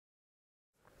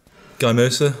Guy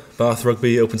Mercer, Bath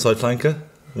Rugby openside flanker.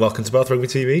 Welcome to Bath Rugby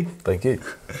TV. Thank you.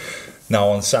 Now,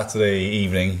 on Saturday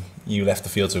evening, you left the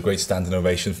field to a great standing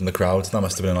ovation from the crowd. That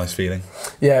must have been a nice feeling.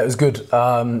 Yeah, it was good.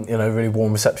 Really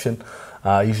warm reception.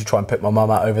 I usually try and pick my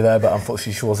mum out over there, but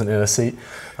unfortunately she wasn't in her seat.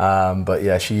 But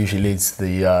yeah, she usually leads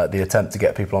the attempt to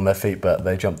get people on their feet, but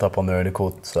they jumped up on their own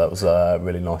accord, so that was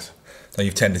really nice. Now,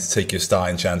 you've tended to take your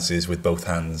starting chances with both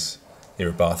hands here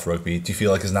at Bath Rugby. Do you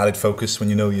feel like there's an added focus when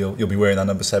you know you'll be wearing that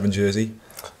number 7 jersey?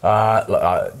 I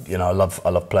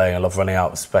love playing. I love running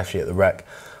out, especially at the rec.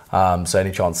 So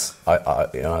any chance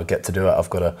I get to do it, I've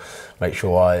got to make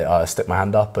sure I stick my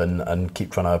hand up and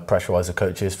keep trying to pressurise the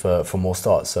coaches for more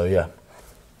starts. So yeah.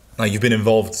 Now, you've been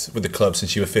involved with the club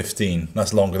since you were 15.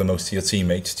 That's longer than most of your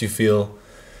teammates. Do you feel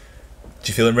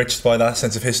enriched by that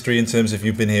sense of history in terms of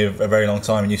you've been here a very long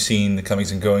time and you've seen the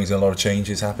comings and goings and a lot of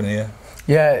changes happen here?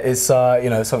 Yeah, it's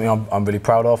something I'm really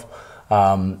proud of.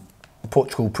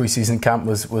 Portugal pre-season camp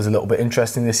was a little bit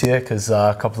interesting this year because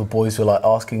a couple of the boys were like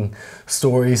asking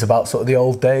stories about sort of the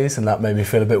old days, and that made me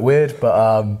feel a bit weird.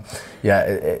 But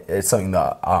it's something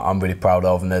that I'm really proud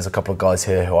of, and there's a couple of guys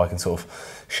here who I can sort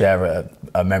of share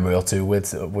a memory or two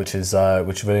with, which is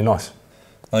really nice.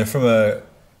 Now, from a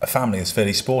family that's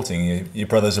fairly sporting, your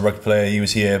brother's a rugby player. He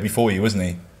was here before you, wasn't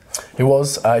he? He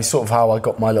was. He's sort of how I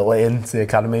got my little into the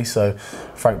academy. So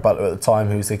Frank Butler at the time,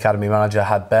 who was the academy manager,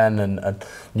 had Ben and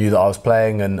knew that I was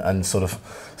playing and sort of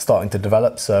starting to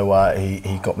develop. So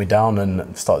he got me down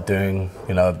and started doing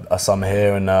a summer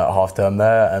here and a half term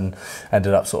there, and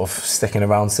ended up sort of sticking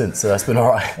around since. So that's been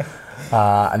all right.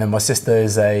 And then my sister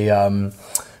is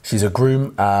she's a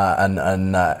groom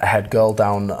and a head girl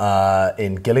down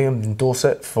in Gillingham in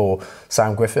Dorset for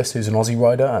Sam Griffiths, who's an Aussie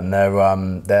rider,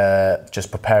 and they're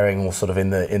just preparing, or sort of in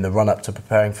the run up to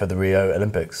preparing for the Rio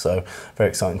Olympics. So very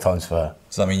exciting times for her.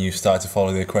 Does that mean you've started to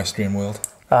follow the equestrian world?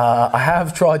 I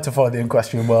have tried to follow the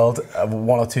equestrian world 1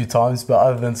 or 2 times, but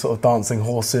other than sort of dancing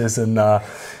horses and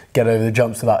get over the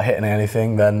jumps without hitting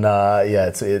anything, then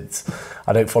it's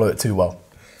I don't follow it too well.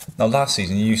 Now, last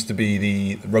season you used to be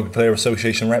the Rugby Player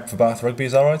Association rep for Bath Rugby,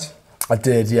 is that right? I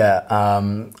did, yeah.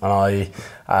 And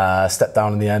I stepped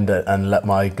down in the end and let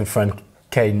my good friend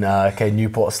Kane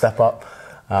Newport step up.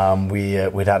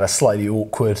 We'd had a slightly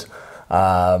awkward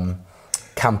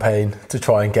campaign to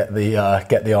try and get the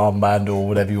armband, or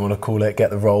whatever you want to call it, get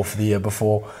the role for the year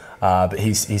before. But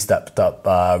he stepped up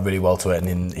really well to it,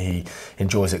 and he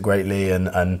enjoys it greatly,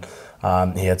 and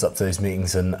he heads up to those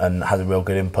meetings and has a real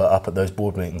good input up at those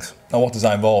board meetings. Now, what does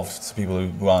that involve to people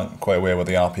who aren't quite aware what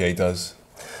the RPA does?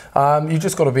 You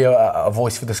just got to be a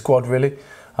voice for the squad, really.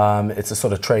 It's a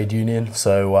sort of trade union,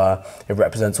 so it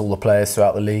represents all the players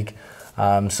throughout the league.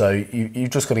 So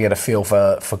you've just got to get a feel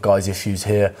for guys' issues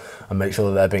here and make sure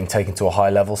that they're being taken to a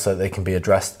high level so that they can be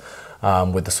addressed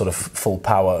with the sort of full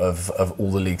power of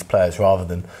all the league's players, rather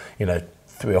than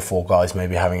 3 or 4 guys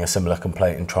maybe having a similar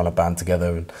complaint and trying to band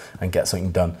together and get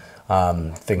something done.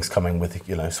 Things coming with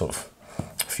sort of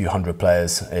a few hundred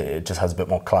players, it just has a bit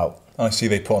more clout. I see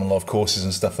they put on a lot of courses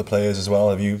and stuff for players as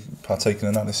well. Have you partaken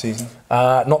in that this season?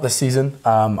 Not this season.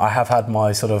 I have had my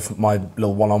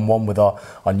little one-on-one with our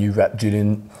new rep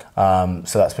Julian, so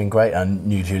that's been great, and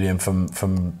knew Julian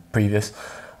from previous.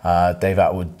 Dave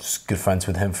Atwood's good friends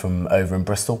with him from over in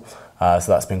Bristol, so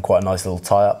that's been quite a nice little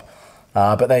tie-up.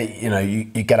 But they,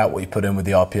 you get out what you put in with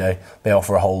the RPA. They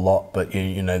offer a whole lot, but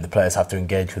the players have to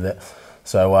engage with it.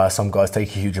 So some guys take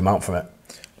a huge amount from it.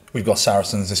 We've got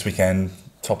Saracens this weekend,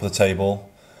 top of the table.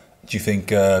 Do you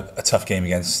think a tough game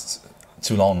against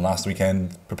Toulon last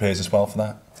weekend prepares us well for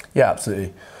that? Yeah,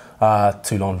 absolutely.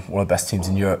 Toulon, one of the best teams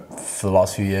in Europe for the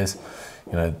last few years.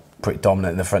 Pretty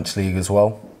dominant in the French league as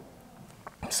well.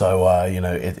 So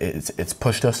it's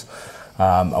pushed us.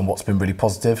 And what's been really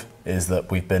positive is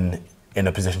that we've been in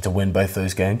a position to win both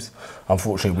those games.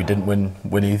 Unfortunately, we didn't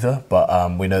win either,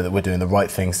 but we know that we're doing the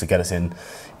right things to get us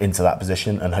into that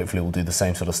position, and hopefully we'll do the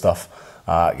same sort of stuff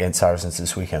against Saracens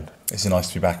this weekend. It's nice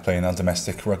to be back playing our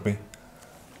domestic rugby.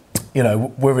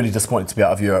 We're really disappointed to be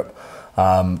out of Europe,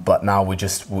 but now we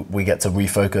get to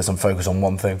refocus and focus on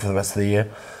one thing for the rest of the year.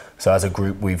 So as a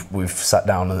group, we've sat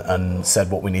down and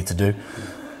said what we need to do.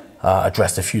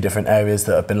 Addressed a few different areas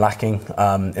that have been lacking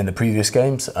in the previous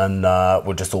games, and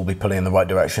we'll just all be pulling in the right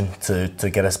direction to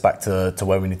get us back to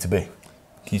where we need to be.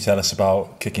 Can you tell us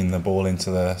about kicking the ball into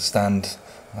the stand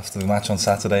after the match on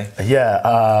Saturday?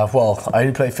 Yeah, well, I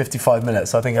only played 55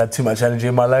 minutes, so I think I had too much energy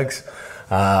in my legs,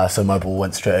 so my ball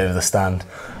went straight over the stand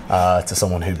to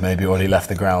someone who'd maybe already left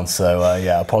the ground. So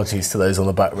yeah, apologies to those on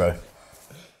the back row.